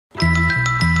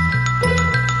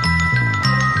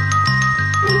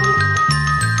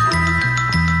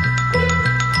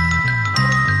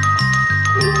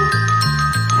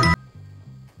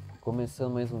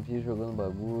começando mais um vídeo jogando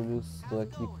bagulhos. Tô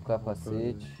aqui com o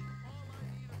capacete.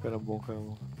 Cara bom, cara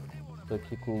bom. Tô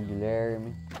aqui com o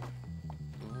Guilherme.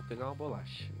 Eu vou pegar uma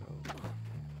bolacha.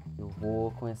 Eu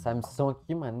vou começar a missão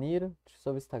aqui, maneira. Deixa eu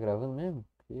só ver se tá gravando mesmo.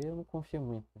 Porque eu não confio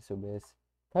muito nesse OBS.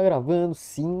 Tá gravando,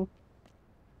 sim.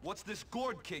 What's this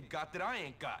gourd kid got that I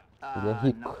ain't got? Ele é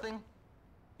rico. Nothing?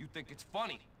 You think it's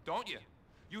funny, don't you?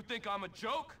 You think I'm a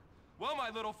joke? Well, my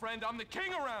little friend, I'm the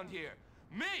king around here.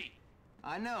 Me!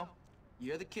 I know.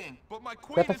 You're the king. But my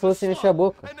queen Cata is a falou sem mexer a slut,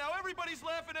 boca. and now everybody's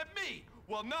laughing at me.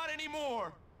 Well, not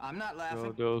anymore. I'm not Meu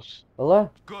laughing. Deus.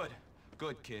 Olá. Good,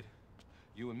 good kid.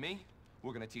 You and me,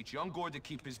 we're gonna teach young Gord to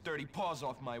keep his dirty paws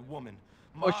off my woman,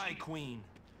 my queen.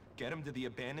 Get him to the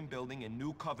abandoned building in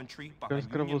New Coventry behind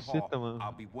Union Hall. escravoceta, mano.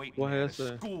 I'll be waiting Porra, there essa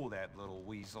to é? school that little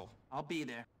weasel. I'll be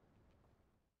there.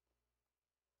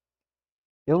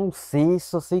 Eu não sei,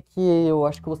 só sei que eu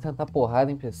acho que eu vou tentar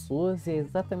porrada em pessoas e é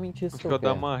exatamente isso Acho que que eu eu dar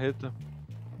quero. marreta.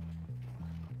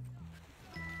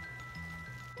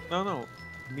 Não, não.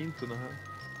 Minto, na real.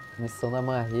 Missão da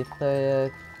marreta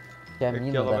é que a É que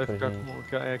mina ela dá vai pra ficar gente. com.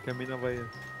 Que a mina vai.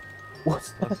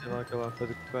 Sei lá, que ela vai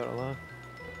fazer com o cara lá.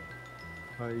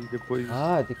 Aí depois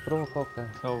Ah, tem que provocar o cara.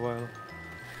 salvar ela.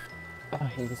 Ah,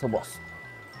 ele é seu boss.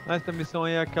 Ah, essa missão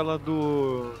aí é aquela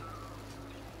do.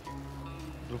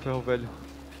 Do ferro velho.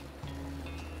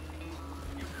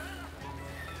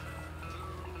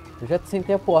 Eu já te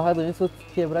sentei a porrada antes, eu vou te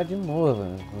quebrar de novo,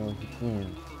 né?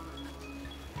 Pequeno.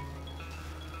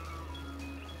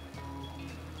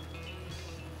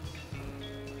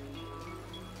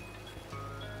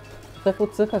 O que tá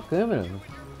acontecendo com a câmera?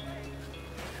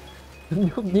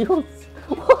 Meu Deus!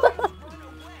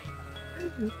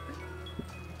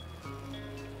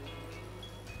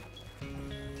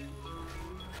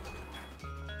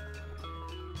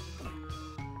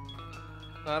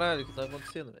 Caralho, o que tá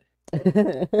acontecendo, velho?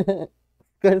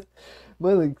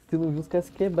 Mano, você não viu os caras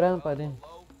se quebrando pra dentro.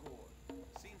 Hello, Gord.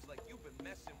 Seems like you've been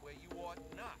messing where you ought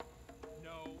not.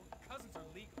 No, cousins are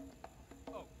legal.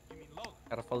 Oh, you mean Lola? O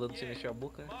cara falando sem mexer a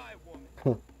boca, né? My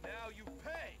woman. Now you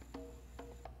pay.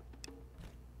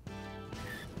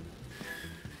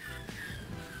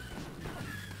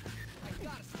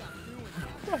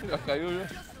 Já caiu já.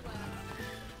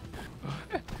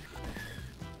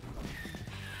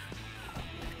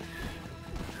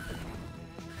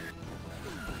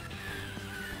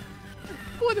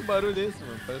 Pô, de barulho é esse,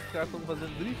 mano? Parece que os caras estão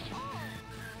fazendo drift.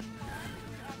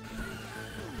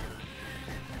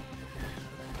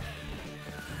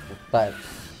 Otários.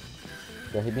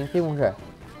 Já arrebentei um já.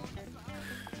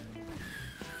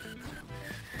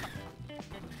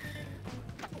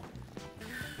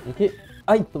 Vem aqui.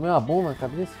 Ai, tomei uma bomba na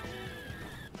cabeça.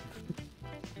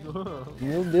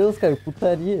 Meu Deus, cara,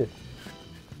 putaria.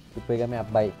 Deixa eu pegar minha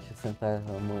bike, sentar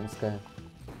a mão nos caras.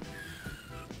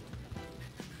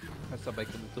 Essa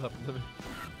bike é muito rápida, velho.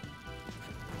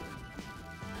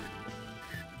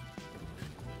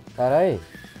 Carai.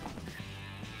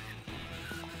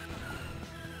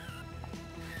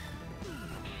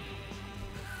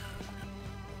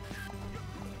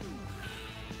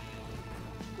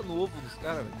 Tá no ovo dos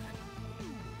caras, velho.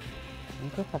 Não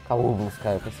quero tacar ovo nos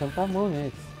caras, eu quero sentar a mão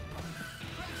neles.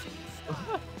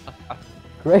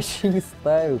 Crashing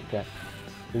style, cara.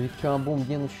 Eu vi que tinha uma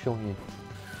bombinha no chão ali.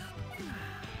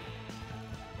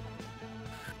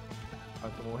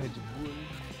 Vai tomar um Red Bull ali.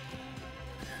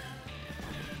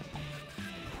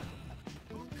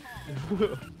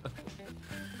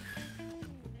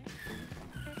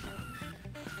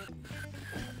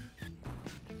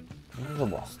 Eu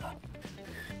bosta.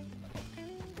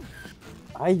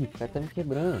 Ai, o cara tá me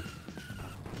quebrando.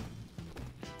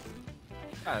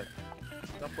 Cara,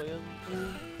 tá apanhando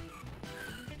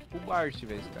o Bart,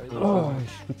 velho. Esse cara aí Ai,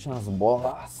 chute nas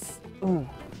bolas. Não,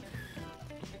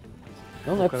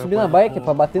 não é O pra cara subir na apanha bike, é com-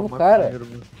 pra bater com no o cara. maconheiro,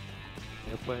 mano.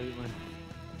 Eu apanhei, mano.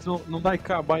 Não dá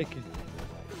cá a bike.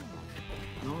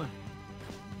 Não é?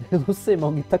 Eu não sei, mas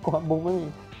alguém tá com a bomba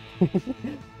ali. Thanks,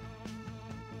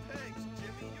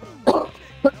 Jimmy. You're a good kid.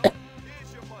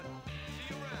 Here's your money. See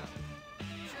you around.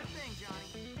 Sure thing,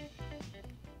 Johnny.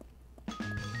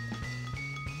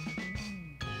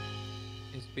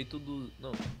 Respeito do.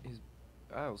 Não.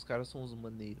 Os caras são os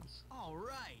maneiros. All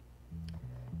right.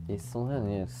 Esses são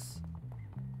raneiros.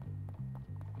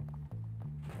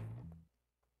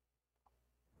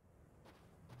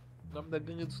 O nome da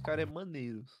gangue dos caras é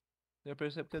Maneiros. Já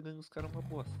percebe que a gangue dos caras é uma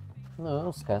bosta. Não,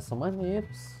 os caras são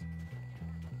maneiros.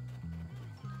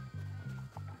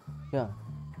 Aqui, ó.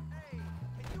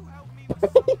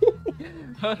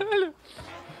 Caralho!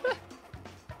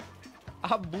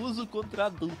 Abuso contra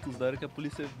adultos. Na hora que a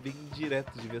polícia vem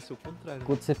direto, devia ser o contrário.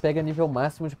 Quando você pega nível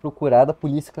máximo de procurado, a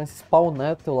polícia começa a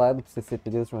spawnar do teu lado pra você ser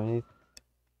pego de uma vez.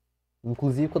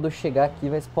 Inclusive, quando eu chegar aqui,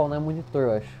 vai spawnar monitor,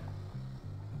 eu acho.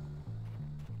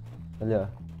 Olha,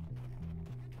 ó.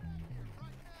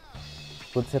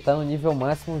 Quando você tá no nível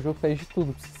máximo, o jogo faz de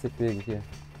tudo pra você ser pego aqui.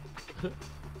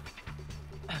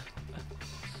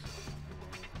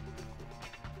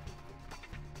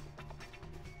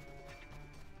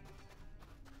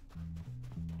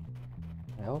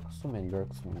 É, eu sou melhor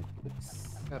que os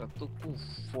monitores. Cara, tô com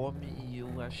fome e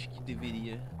eu acho que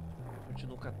deveria.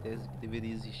 Continuo com a tese que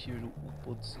deveria existir o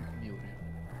 1.5 miojo.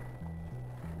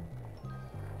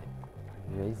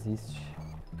 Já existe.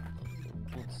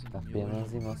 1.5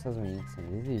 Apenas miojo. em nossas mentes,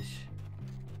 ainda existe.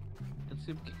 Eu não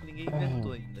sei porque que ninguém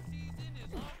inventou ainda.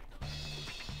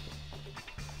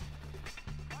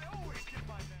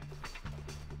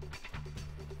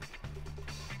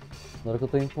 Na hora que eu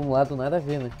tô indo pra um lado, nada a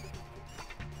ver, né?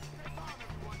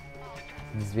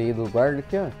 Desviei do guarda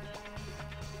aqui, ó.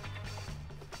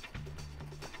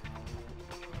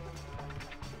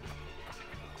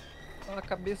 Dá uma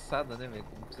cabeçada, né, velho?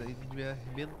 Como precisa de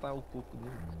arrebentar o coco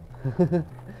dele.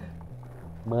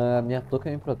 Mas a minha touca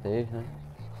me protege, né?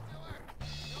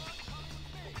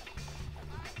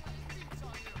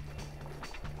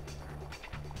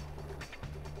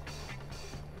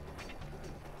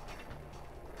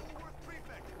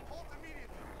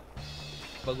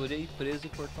 O bagulho é ir preso e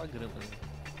cortar a grama, né?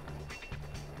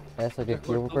 É, só que Já aqui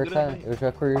eu vou cortou cortar. grama, hein? Eu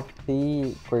já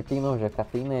cortei. Cortei não, já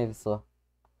catei neve só.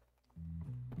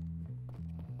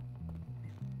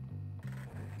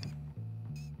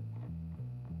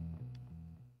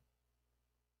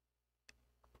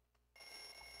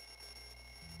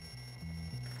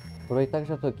 Aproveitar que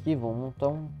já tô aqui, vamos montar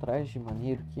um traje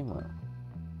maneiro aqui, mano.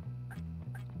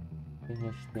 O que a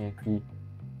gente tem aqui?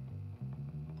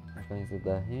 A camisa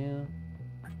da Ren.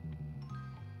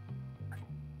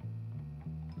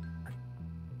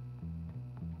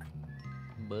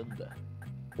 Banda.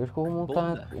 Eu acho que eu vou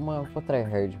montar Bunda. uma pra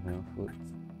tryhard mesmo,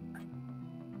 foda-se.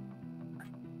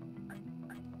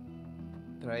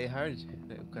 Try hard.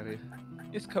 É, o cara.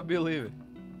 Esse cabelo aí, velho.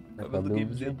 É Cabelo do cabelo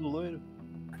Games de- é do loiro.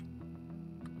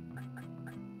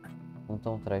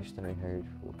 Montar um traje tryhard,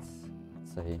 foda-se.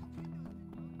 Isso aí.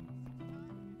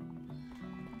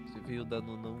 Você veio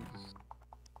dando não.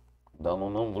 Dá um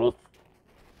não bruto.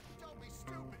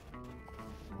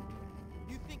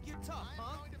 You think you're tough,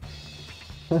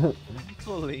 huh?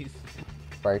 Insolência.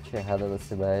 Parte errada da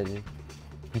cidade.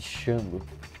 Pichando.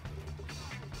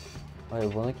 Olha, o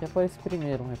Vano aqui aparece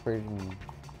primeiro, um repórter de mim.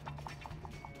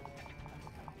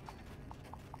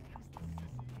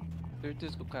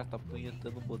 Certeza que o cara tá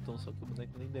apunhetando o botão, só que o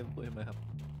boneco nem deve correr mais rápido.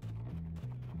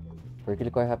 Porque ele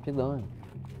corre rapidão, né?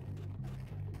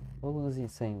 Ô luzinha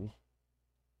sangue.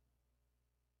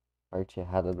 Parte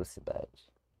errada da cidade.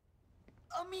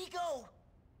 Amigo,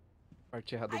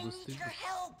 Parte errada I dos need your trilhos.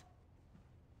 help.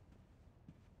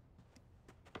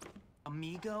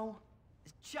 Amigo?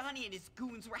 Johnny and his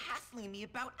goons were hassling me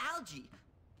about Algie.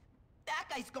 That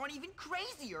guy's gone even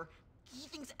crazier. He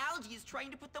thinks Algie is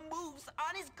trying to put the moves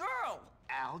on his girl.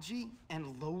 Algie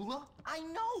and Lola? I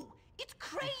know. It's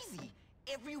crazy.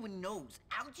 Everyone knows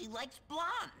Algie likes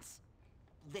blondes.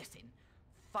 Listen,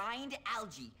 find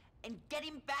Algie and get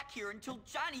him back here until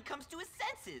Johnny comes to his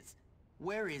senses.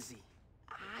 Where is he?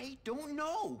 I don't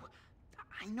know.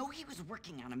 I know he was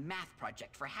working on a math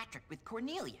project for Hattrick with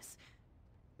Cornelius.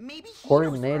 Maybe he knows where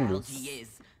Cornelius. Algie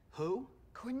is. Who?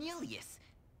 Cornelius.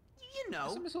 You Você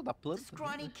know, começou da the planta?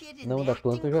 scrawny kid in Não, the da acting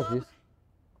planta eu já club. vi.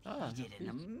 Ah, He did an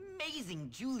amazing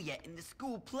Juliet in the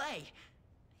school play.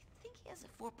 I think he has a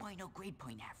 4.0 grade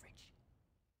point average.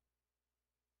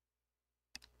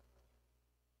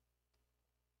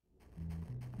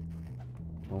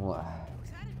 Vamos lá. Was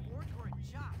that at work or a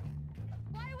job?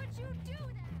 Why would you do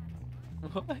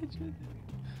that? Pode.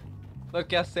 Só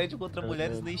que assédio contra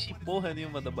mulheres nem enche porra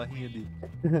nenhuma da barrinha dele.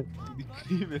 De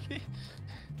crime ali.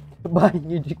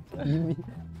 Barrinha de crime.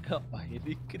 É uma barrinha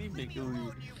de crime que eu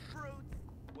vi.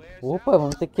 Opa,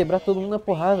 vamos ter que quebrar todo mundo na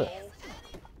porrada.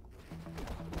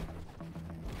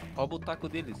 Rouba o taco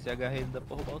dele, se agarra ele dá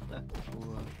pra roubar o taco.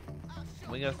 Boa.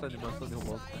 Uma engraçada animação de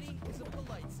roubar o taco. Is a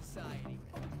polite society.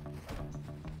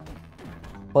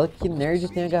 Fala que nerd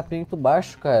tem HP muito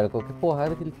baixo, cara. Qualquer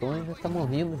porrada que ele toma já tá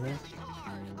morrendo já.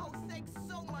 Oh, thanks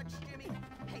so much, Jimmy.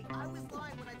 Hey, I was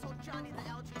lying when I told Johnny that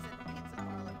Algie's at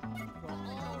the pizza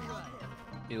parlor.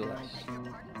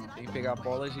 Relaxa. Tem que pegar a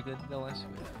bola gigante e relaxa.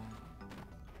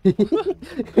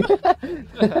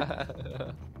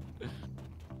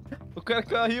 O cara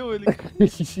caiu, ele. I need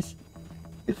to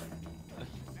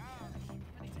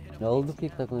hit him Aula do que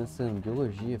tá acontecendo?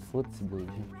 Biologia, foda-se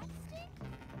biologia.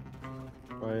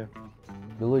 Olha.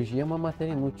 Biologia é uma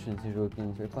matéria inútil nesse jogo aqui,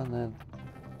 não serve pra nada.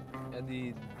 É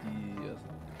de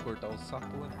cortar o sapo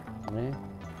lá. Né?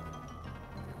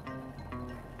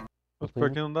 Mas tô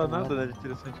pior que não dá empolgado. nada, né, de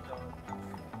interessante.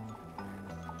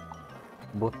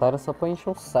 Botaram só pra encher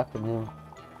o saco mesmo.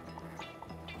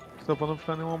 Só pra não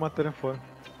ficar nenhuma matéria fora.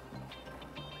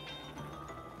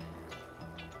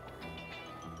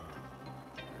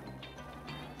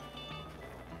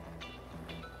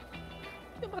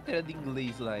 Tem matéria de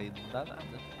inglês lá e não dá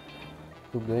nada.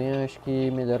 Tu ganha, acho que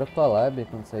melhora a tua lábia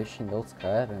quando você vai xingar os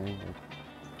caras, né?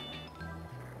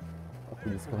 Olha a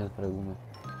polícia correndo pra alguma.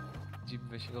 Jimmy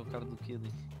vai chegar o cara do que, né?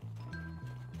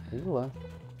 Sei lá.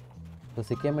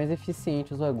 Você que é mais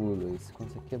eficiente os bagulhos, aí você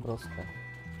consegue quebrar os caras.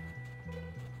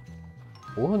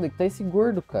 Porra, onde é que tá esse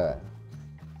gordo, cara?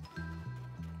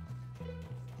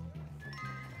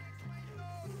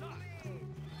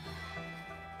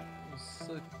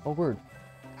 Nossa, Ó o gordo.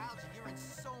 Algie, you're in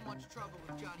so much trouble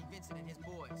with Johnny Vincent and his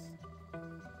boys.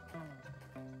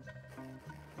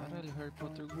 caralho, Harry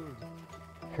Potter gordo.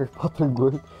 Harry Potter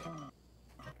gordo.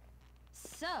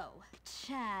 So,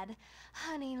 Chad,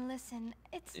 honey, listen,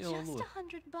 it's Yo, just Lua.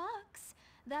 $100.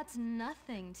 That's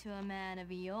nothing to a man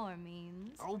of your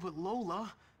means. Oh, but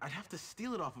Lola, I'd have to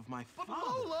steal it off of my father.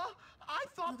 Lola, I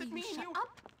thought Will that me you and shut you...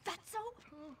 up,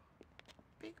 fatso?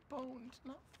 Big boned,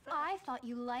 not fat. I thought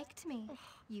you liked me.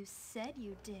 You said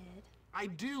you did. I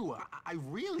do. I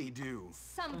really do.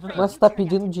 Some Mas tá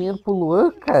pedindo dinheiro pro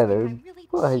Luan, cara?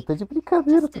 Porra, aí tá de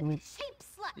brincadeira também.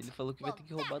 Ele falou que vai ter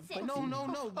que roubar do pai No, dele. no,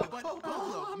 but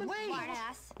Lola, wait.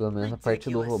 Smartass. Pelo menos a parte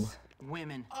do roubo.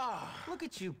 Women. Look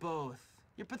at you both.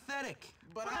 You're pathetic.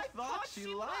 But I thought she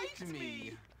liked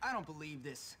me. I don't believe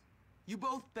this. You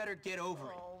both better get over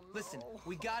it. Listen,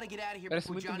 we gotta get out of here Parece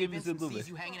before muito Johnny Games Vincent Edu, sees velho.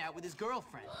 you hanging out with his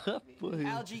girlfriend. Porra,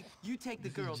 Algie, you take the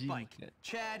This is girl's Jimmy, bike. cara.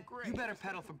 Chad, you better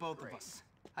pedal for both of us.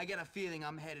 I get a feeling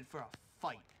I'm headed for a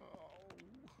fight.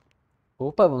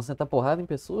 Opa, vamos sentar porrada em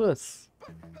pessoas?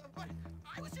 But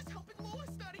I was just helping Lola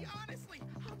study, honestly.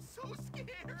 I'm so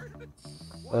scared.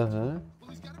 Aham. Well,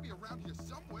 he's got to be around here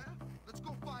somewhere. Let's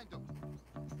go find him.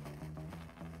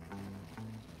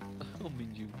 o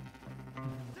mendigo.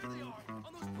 There they are,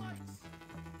 on those bikes.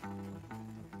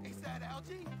 Is that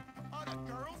Algie? On a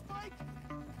girl's bike?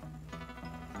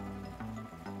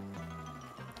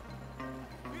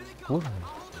 Here they come. Porra. I'll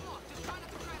hold them off. Just try not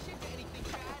to crash into anything,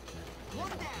 Chad. One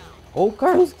down. Ó o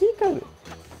Carlos aqui, cara.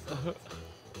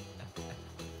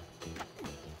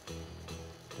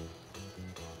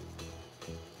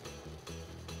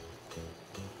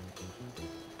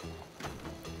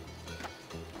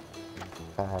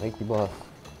 Caralho, que bosta.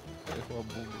 Cara, com a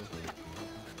bomba.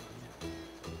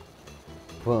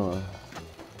 Vamos.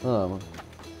 Vamos.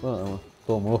 Vamos.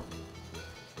 Tomou.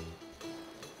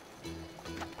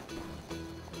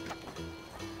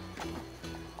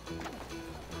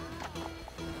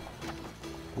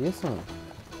 Isso, mano.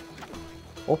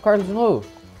 Ó o Carlos de novo.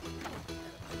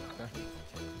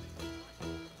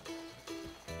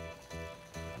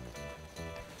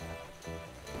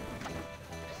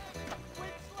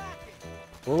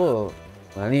 Ô,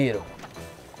 maneiro.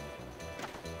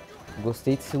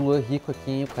 Gostei desse Luan rico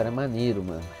aqui, hein? O cara é maneiro,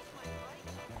 mano.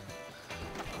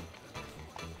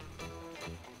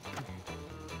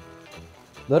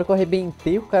 Na hora que eu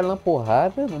arrebentei o cara na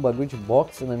porrada, no bagulho de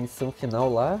boxe, na missão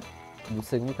final lá, no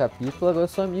segundo capítulo, agora eu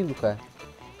sou amigo do cara.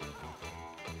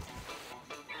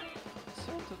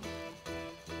 Solta.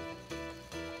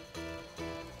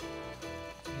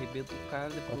 Arrebenta o cara,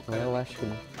 depois o Então cara eu acho que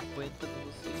não. aguenta com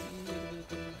você e ele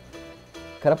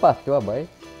vai. O cara bateu a baia.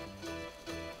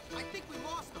 I think we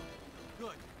lost him.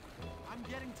 Good. I'm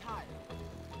getting tired.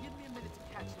 Give me a minute to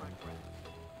catch my breath.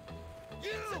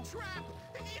 It's a trap!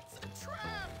 It's a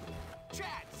trap!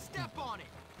 Chad, step on it.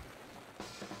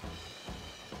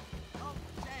 Oh,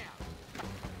 damn.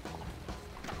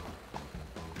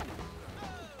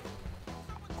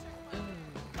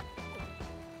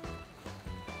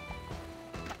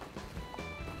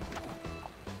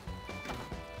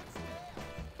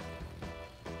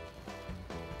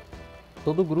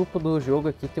 Todo grupo do jogo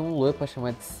aqui tem um Luan pra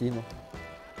chamar de si, né?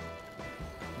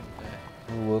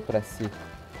 Um Luan pra si.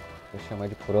 Pra chamar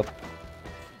de próprio.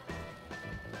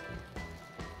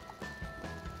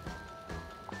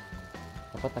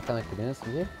 Dá pra atacar na criança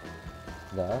aqui?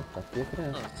 Dá, tá aqui a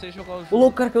criança. Não, se você jogar o Ô jogo. louco,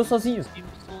 o cara caiu sozinho!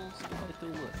 Simpsons, você não vai ter o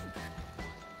Luan.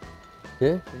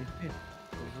 Quê?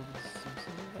 O jogo dos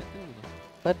Simpsons não vai ter o Luan.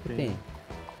 Claro que tem.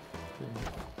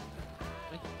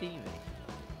 Como é que tem, velho?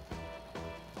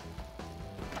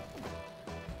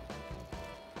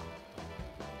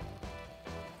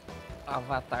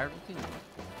 Avatar não tem.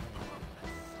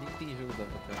 Nem tem jogo do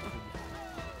Avatar.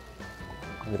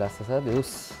 Graças a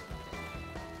Deus.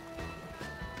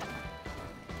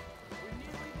 We're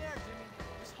nearly there, Jimmy.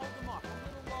 Just hold them off a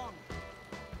little longer.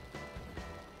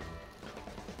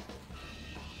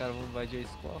 Os caras vão invadir a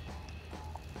escola.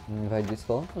 Não vai de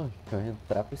escola não, eu vou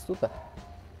entrar pra estudar.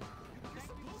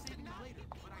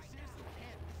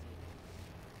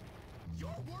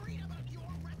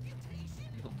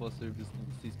 Não posso ser visto como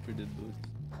vocês perdedores.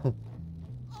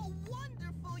 Oh,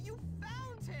 wonderful! You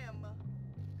found him!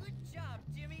 Good job,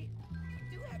 Jimmy.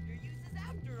 You do have your uses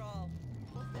after all.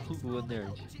 Well, thanks for Lua all the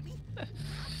help, nerd. Jimmy.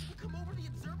 Perhaps you come over to the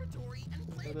observatory and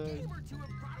play a game or two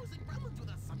of Browse and Relic with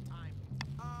us sometime.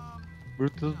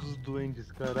 Bruto dos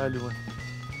duendes, caralho, mano.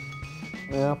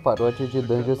 É uma paródia de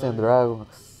Dungeons and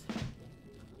Dragons.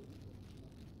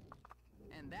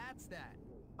 And that's that.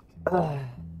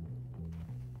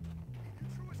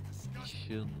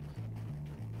 Enchendo.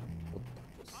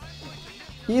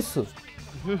 Isso!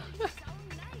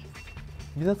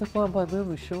 A mina tá com uma banana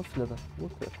no chão, filha da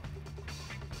puta.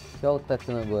 Que ela tá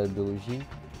tendo agora, biologia?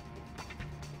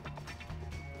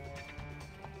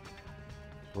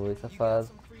 Oi, safado.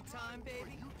 Some free time,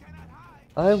 baby?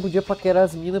 Ah, eu não podia paquerar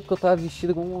as minas porque eu tava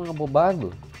vestido como um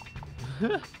abobado.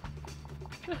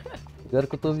 Agora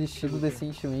que eu tô vestido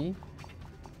decente em mim.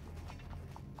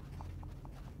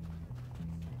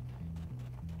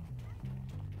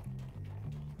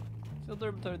 Esse é o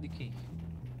dormitório de quem?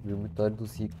 Dormitório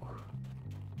dos ricos.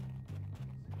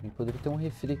 E poderia ter um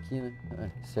refri aqui, né?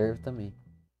 Ah, serve também.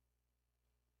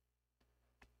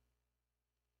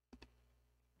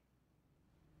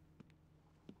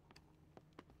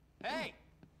 Hey!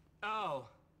 Oh.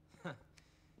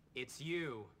 It's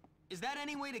you. Is that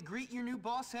any way to greet your new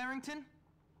boss, Harrington?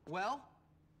 Well,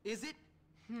 is it?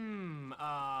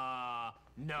 No.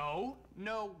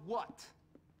 No what?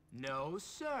 No,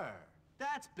 sir.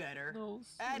 That's better. No,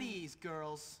 At ease,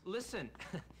 girls. Listen,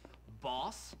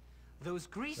 boss, those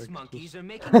grease Excuse- monkeys are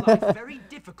making life very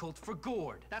difficult for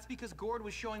Gord. That's because Gord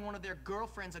was showing one of their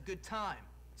girlfriends a good time.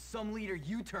 Some leader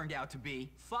you turned out to be.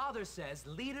 Father says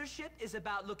leadership is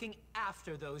about looking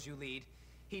after those you lead.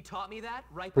 He taught me that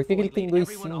right Por que before ele he tem laid dois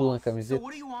everyone símbolos na off. So camiseta?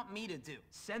 what do you want me to do?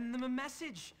 Send them a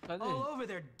message Cadê? all over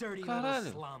their dirty Caralho.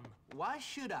 little slum. Why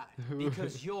should I?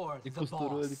 Because you're E the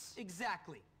costurou ele. boss.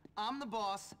 Exactly. I'm the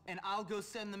boss, and I'll go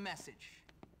send the message.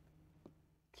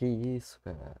 Que isso,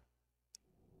 cara?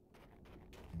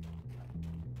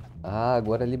 Ah,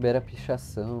 agora libera a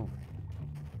pichação.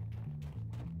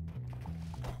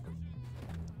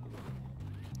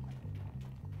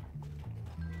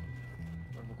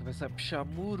 Vamos começar a pichar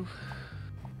muro.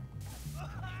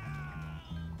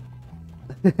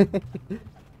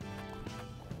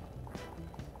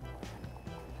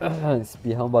 Ah,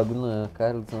 espirrar um bagulho na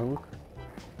cara dos malucos.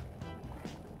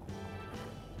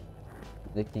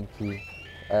 Ver quem que.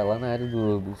 Ah, é lá na área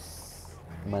dos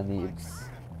maneiros.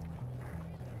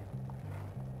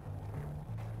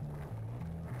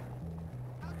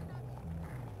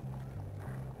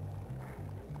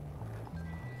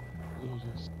 Meu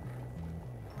Deus.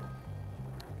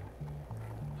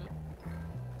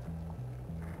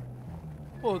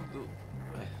 Pô, do...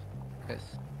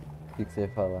 Esquece. O que você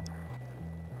ia falar?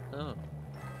 Não.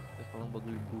 Vai falar um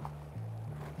bagulho burro.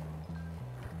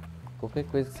 Qualquer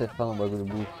coisa que você fala um bagulho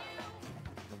burro.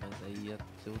 Não, mas aí ia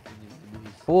ser outro nível de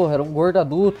burrice. Porra, era um gordo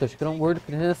adulto, acho que era um gordo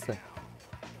criança.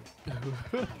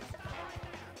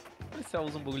 Mas você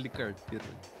usa um bagulho de carteira.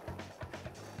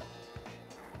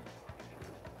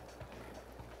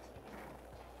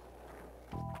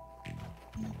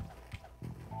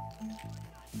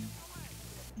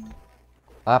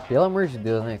 Ah, pelo amor de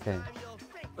Deus, né, cara?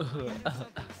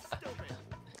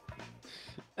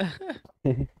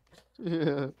 I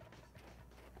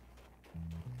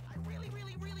really,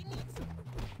 really, really need some.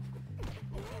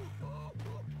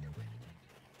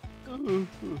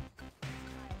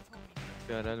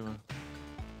 Caralho, mano.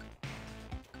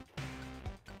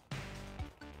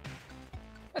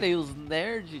 Peraí, os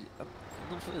nerds.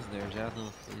 Não foi os nerds, já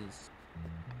não fez.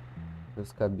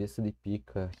 Os cabeças de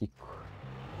pica, rico.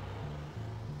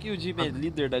 Que o Jimmy é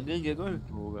líder da gangue agora?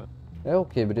 Boa. É, eu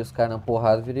quebrei os caras na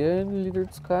porrada, virei líder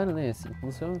dos caras, né? Assim que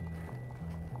funciona.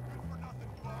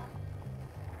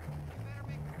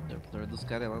 O dormitório dos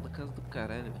caras é lá na casa do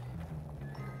caralho, velho.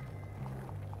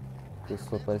 Eu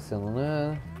estou aparecendo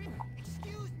nada.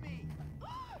 Excuse me.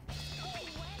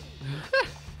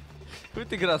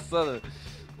 Muito engraçado.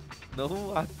 Não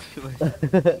um ato, mas.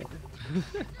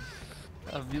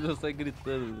 A vida sai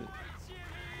gritando, velho.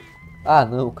 Ah,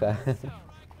 não, cara.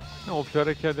 Não, o pior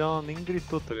é que a dela nem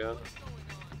gritou, tá ligado?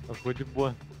 Ela ficou de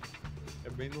boa. É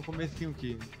bem no comecinho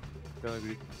que Ela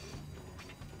grita.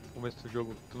 No começo do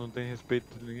jogo, tu não tem respeito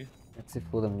de ninguém. É que se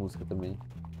foda a música também.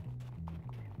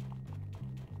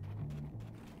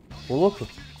 Ô, louco!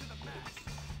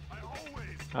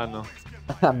 Ah, não.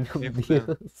 Ah, meu Nem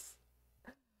fudendo. Deus!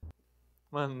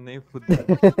 Mano, nem fudeu. I'm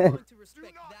going to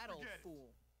respect that old fool.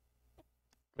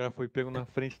 O cara foi pego na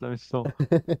frente da missão.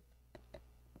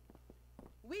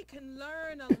 We can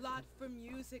learn a lot from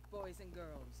music, boys and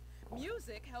girls.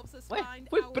 Music helps us Ué, find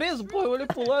foi our preso, true pô, eu olhei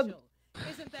pro lado. potential.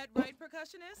 Isn't that right,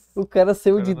 percussionists? O cara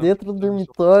saiu Cara, de não, dentro do não,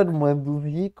 dormitório, mano, do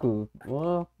rico.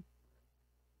 Ó.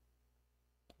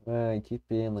 Ai, que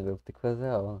pena, agora vou ter que fazer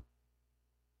a aula.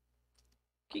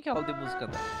 O que é aula de música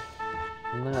dá?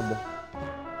 Nada.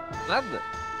 Nada?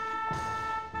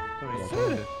 Também.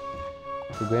 Sério?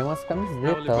 Eu ganhei umas Não,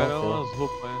 camisetas, ó. libera sei lá. umas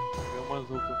roupas, né? Libera umas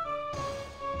roupas.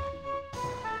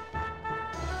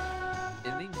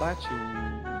 Ele nem bate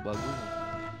o bagulho.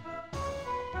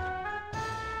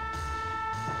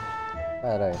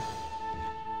 Caralho.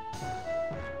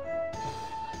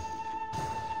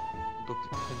 Não tô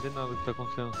conseguindo entender nada do que tá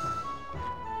acontecendo.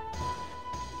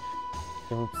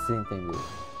 Eu não preciso entender.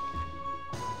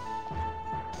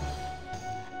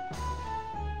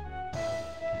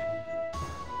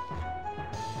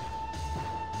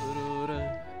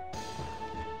 Turura.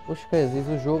 Poxa, cara, às vezes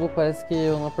o jogo parece que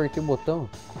eu não apertei o botão.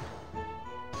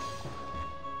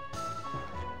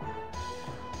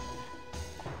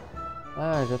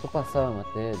 Ah, já tô passando a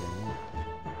matéria, né?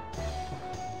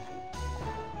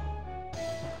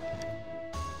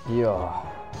 E ó.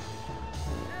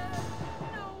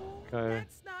 Cara,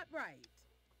 That's not right.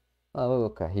 Alô,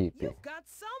 Carripe. You've got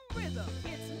some rhythm.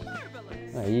 It's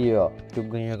marvelous. Aí, ó. Que eu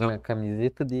ganhei a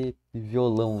camiseta de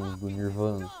violão do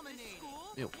Nirvana.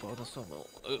 Meu pau na sua mão.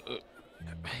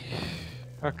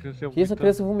 a criança é Que essa muito...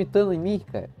 criança vomitando em mim,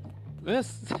 cara?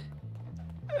 Nossa.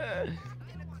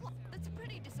 That's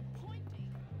pretty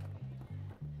disappointing.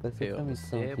 Parece outra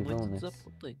missão É aqui, muito vamos nessa.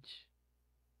 desapontante.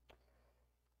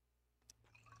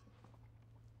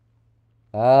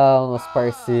 Ah, o nosso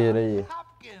parceiro aí.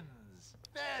 Hopkins.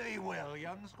 Very well,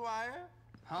 young squire.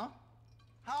 Huh?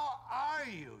 How are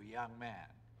you, young man?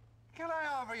 Can I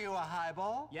offer you a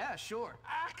highball? Yeah, sure.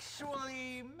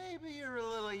 Actually, maybe you're a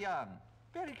little young.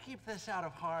 Better keep this out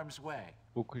of harm's way.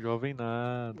 Pouco jovem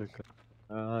nada, cara.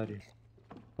 Na área.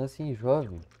 Assim,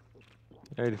 jovem.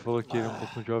 É, ele falou que ele é um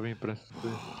pouco jovem pra essas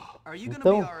coisas. Are you gonna be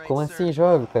Então, alright, como sir? assim,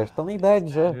 jovem, cara? Tá na idade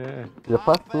já. É, Já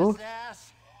passou. Pompous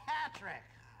ass Patrick.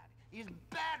 He's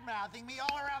bad-mouthing me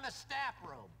all around the staff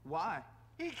room. Why?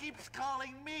 He keeps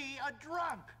calling me a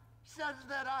drunk. Says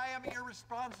that I am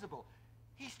irresponsible.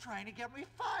 He's trying to get me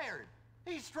fired.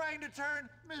 He's trying to turn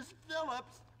Miss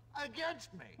Phillips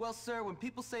against me. Well, sir, when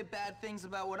people say bad things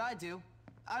about what I do,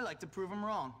 I like to prove them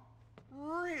wrong.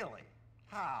 Really?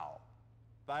 How?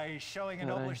 By showing a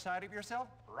nobler side of yourself?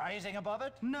 Rising above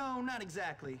it? No, not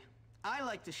exactly. I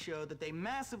like to show that they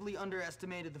massively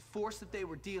underestimated the force that they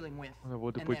were dealing with, Eu vou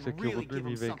and depois then disso aqui, eu vou really give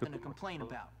dormir, them velho, que eu something to tô... complain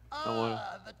about.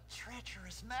 Ah, the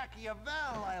treacherous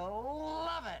Machiavel. I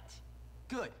love it.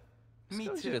 Good. Esse Me cara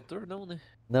é o too. diretor, não, né?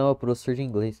 Não, é o professor de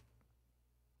inglês.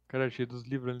 Cara, cheio dos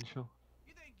livros ali no chão.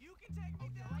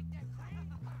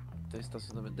 Tá o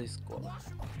estacionamento da escola.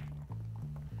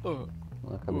 Vou dar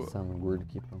uma cabeçada no gordo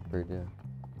aqui pra não perder.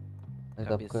 Mas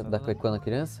dá pra Cabeçada dar na- cuecão na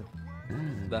criança?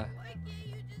 Dá.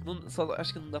 Não, só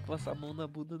acho que não dá pra passar a mão na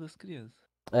bunda das crianças.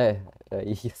 É,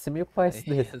 aí ia ser meio pai esse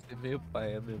Aí desse. ia ser meio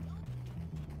paia mesmo.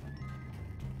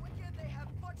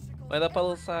 Mas dá pra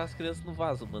lançar as crianças no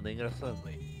vaso, mano. É engraçado.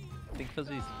 Tem que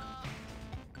fazer isso.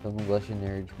 Eu não gosto de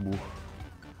nerd burro.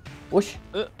 Oxi!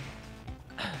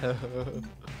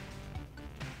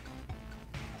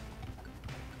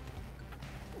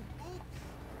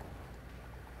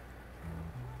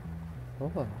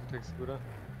 Opa! Tem que segurar.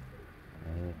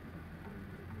 É.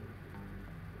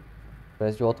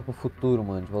 Parece De Volta pro Futuro,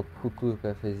 mano. De Volta pro Futuro o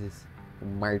cara fez isso. O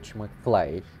Marty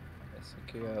McFly. É só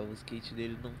que o skate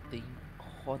dele não tem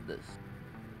rodas.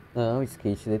 Não, o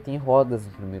skate dele tem rodas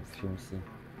no primeiro filme, sim.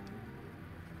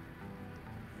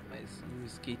 Mas o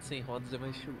skate sem rodas é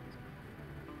mais estiloso.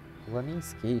 Eu gosto nem de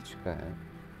skate, cara.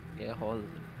 E é roda.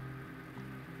 Né?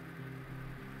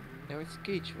 É um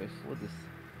skate, vai,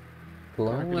 foda-se.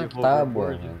 Lá Aquele uma tábua,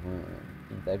 hoverboard.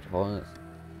 pintar de rosa.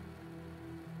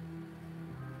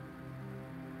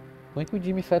 Como é que o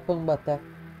Jimmy faz pra não bater?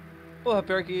 Porra,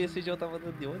 pior que esse dia eu tava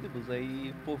andando de ônibus,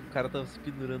 aí, pô, o cara tava se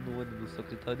pendurando no ônibus, só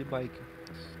que ele tava de bike.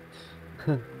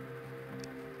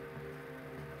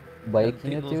 O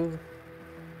bikezinho tem o...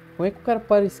 Como é que o cara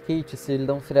para o skate se ele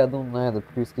dá um freadão nada?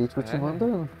 Porque o skate continua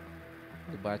andando.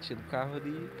 Ele bate no carro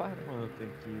ali e para. Mano, tem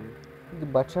que Ele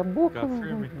bate a boca ficar no,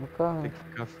 firme. no carro. Tem que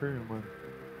ficar firme, mano.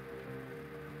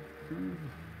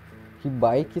 Que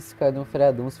bike esse cara deu um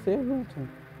feriadão se fez junto. Né?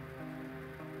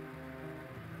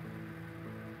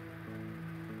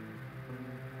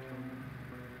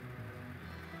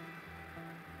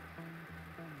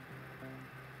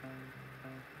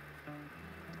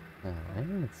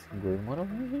 Ah, esse gordo mora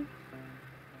longe, hein?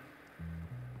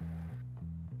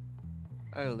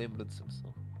 Ah, eu lembro dessa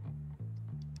missão.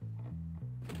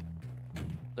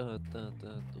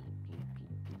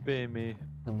 PM.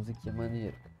 A musiquinha é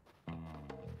maneira.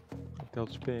 Tem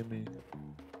outros PM.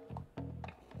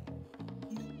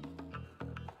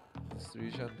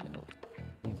 Destruir janela.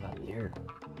 Invadir.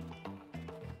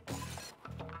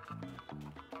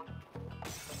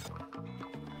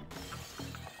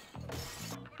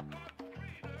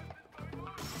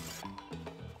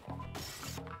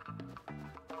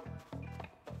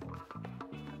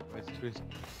 Vai destruir.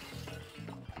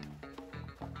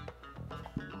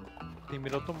 Tem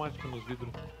mira automática nos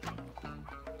vidros.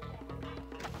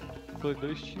 Play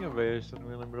 2 tinha, velho, se eu não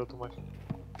me lembro automático.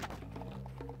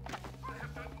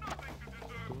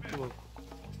 Tô muito louco.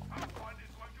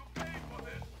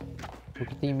 O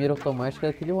que tem mira automática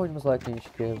é aquele ônibus lá que a gente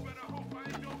quer.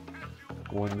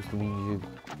 O ônibus do mendigo.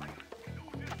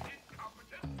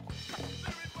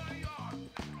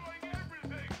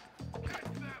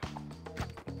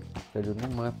 Tá olhando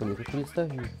no mapa ali, que a polícia tá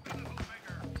vindo.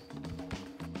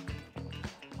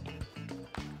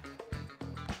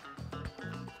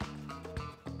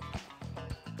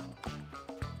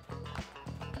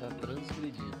 Tá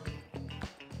transgredindo.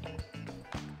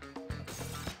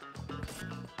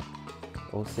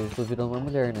 Ou seja, eu tô virando uma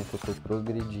mulher, né? Que eu tô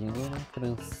progredindo na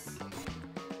trans.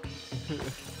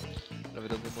 Tá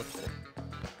virando um motel.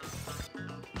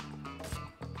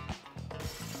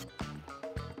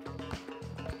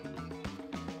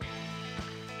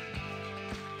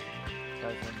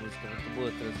 Cara, essa música é muito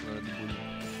boa, transformando de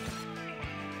bullying.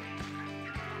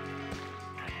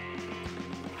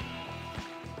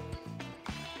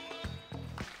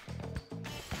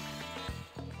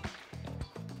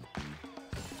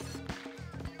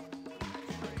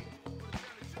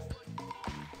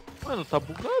 Mano, tá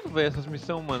bugado, velho, essas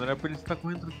missões, mano. Era pra ele estar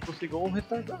correndo atrás de você igual um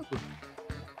retardado.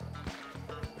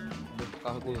 O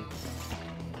carro dele.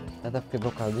 Ah, dá pra quebrar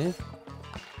o carro dele?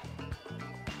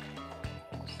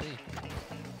 Não sei.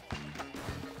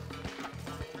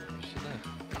 Acho que não.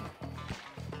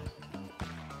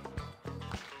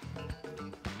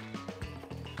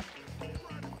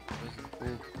 Mais um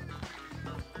pouco.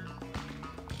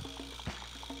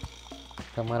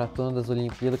 A maratona das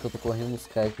Olimpíadas que eu tô correndo nos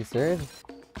caras aqui serve?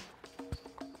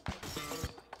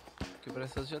 Quebrar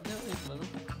essas janelas aí, mano.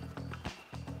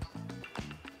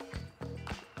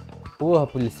 Porra,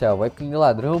 policial, vai prender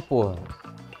ladrão, porra.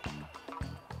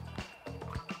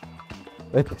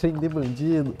 Vai prender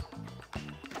bandido.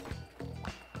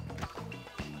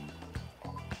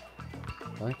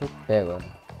 Ah, então pega,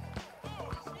 agora.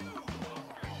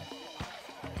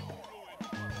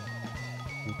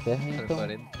 Enterra então.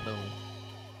 40 não.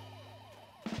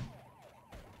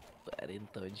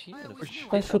 40 é dinheiro. filho.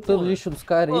 Tá chutando lixo dos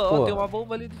caras aí, Ó, porra. tem uma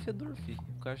bomba ali de fedor, filho.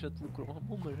 O cara já lucrou uma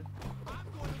bomba já.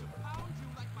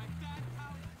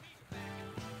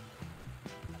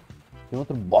 Tem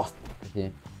outro bosta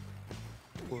aqui.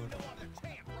 Porra.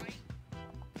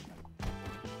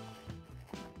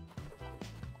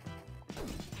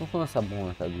 Vamos com essa bomba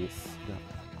na cabeça.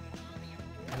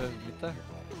 Já evitar?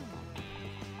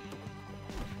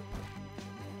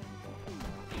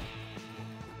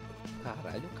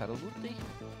 Caralho, o cara lutei.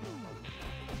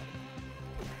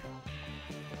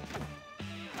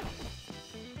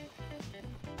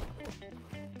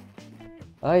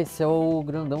 Ah, esse é o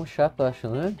grandão chato, acho,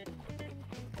 né?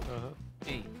 Aham.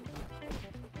 Quem?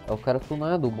 É o cara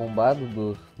tunado, o bombado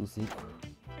do Zico.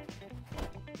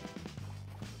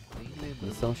 Nem lembro.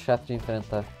 Eles são chatos de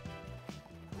enfrentar.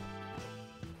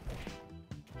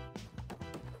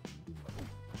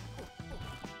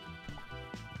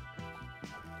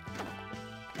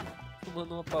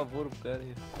 Tomando um apavoro pro cara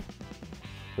aí.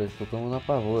 Coisa que eu tomo na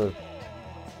pavor.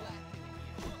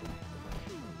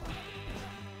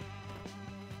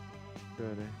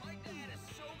 Caralho.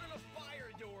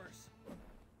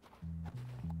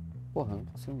 Porra, não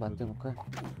tô conseguindo bater no cara.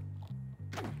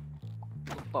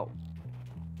 No pau.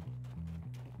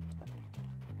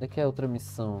 É que é outra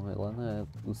missão, é lá na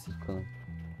do Zico, né?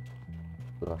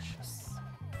 Brochas.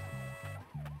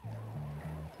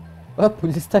 Ah, a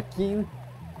polícia tá aqui, hein?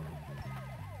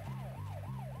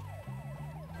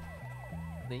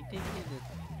 Nem tem ninguém.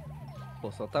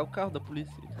 Pô, só tá o carro da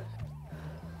polícia.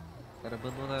 Os caras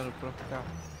abandonaram o próprio carro.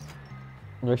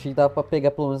 Eu achei que dava pra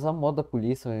pegar pelo menos a moto da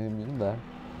polícia, mas não dá.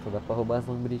 Só dá pra roubar as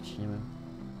lambretinhas mesmo.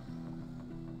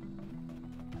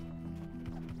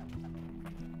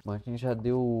 Bom, a gente já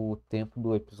deu o tempo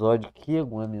do episódio aqui,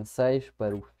 alguma mensagem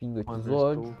para o fim do Mano,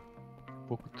 episódio. eu estou um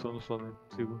pouco de sono só, não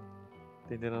consigo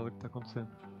entender nada do que tá acontecendo.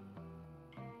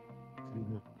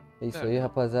 É isso aí,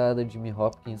 rapaziada. Jimmy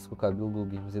Hopkins com o cabelo do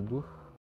Games Edu.